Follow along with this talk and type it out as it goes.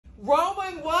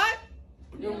Roman what?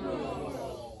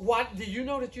 Numerals. What? Do you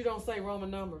know that you don't say Roman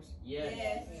numbers?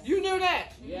 Yes. You knew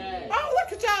that? Yes. Oh,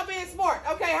 look at y'all being smart.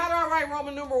 Okay, how do I write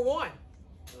Roman numeral 1?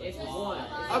 It's 1.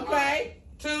 Okay,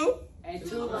 2. And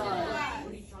 2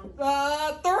 lines.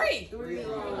 3. 3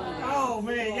 lines. Oh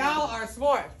man, y'all are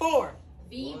smart. 4.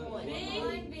 B1.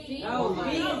 No, B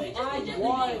is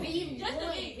 1.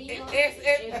 It's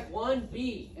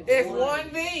 1B. It's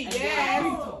 1B, yes.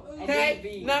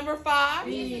 Okay, number 5.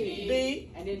 B.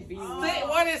 B. And then B1.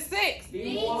 What is 6?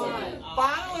 B1.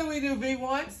 Finally, we do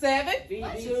B1. 7.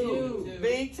 B2.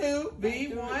 B2.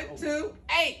 B1, 2,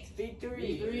 8.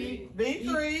 B3.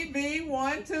 B3.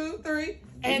 B1, 2, 3,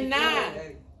 and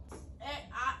 9.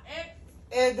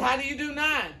 And how do you do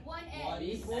 9?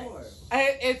 B4.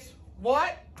 It's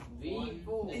what?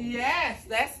 B4. Yes,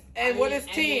 and what is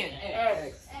 10?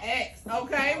 X. X.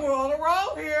 Okay, we're on a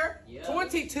roll here. Yeah.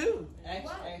 22.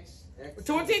 X.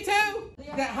 22.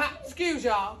 Excuse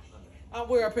y'all.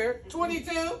 We're up here.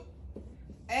 22.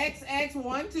 X,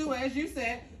 1, 2, as you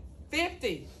said.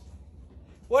 50.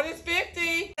 What is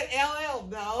 50? LL.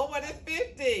 No, what is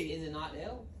 50? Is it not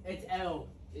L? It's L.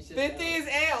 It's just 50 L. is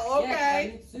L.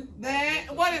 Okay. Yes, Then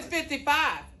what is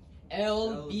 55?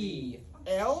 LB.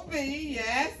 LB,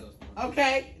 yes.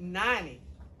 Okay, 90.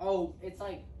 Oh, it's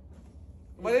like.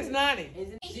 What is 90?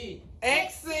 Is it C?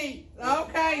 XC.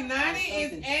 Okay, 90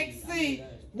 is XC.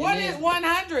 What is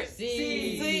 100?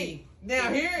 C.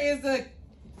 Now here is the.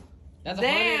 That's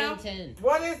Now, 110.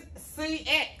 what is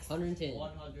CX? 110.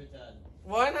 110.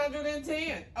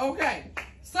 110. Okay,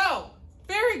 so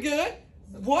very good.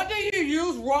 What do you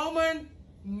use Roman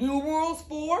numerals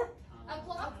for? A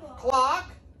clock.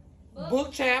 Clock,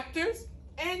 book chapters,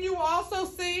 and you also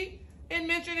see and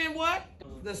mentioned in what?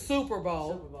 The Super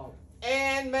Bowl.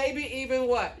 And maybe even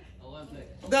what?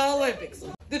 Olympics. The Olympics.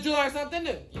 Did you learn something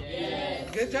new? Yes.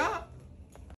 Good job.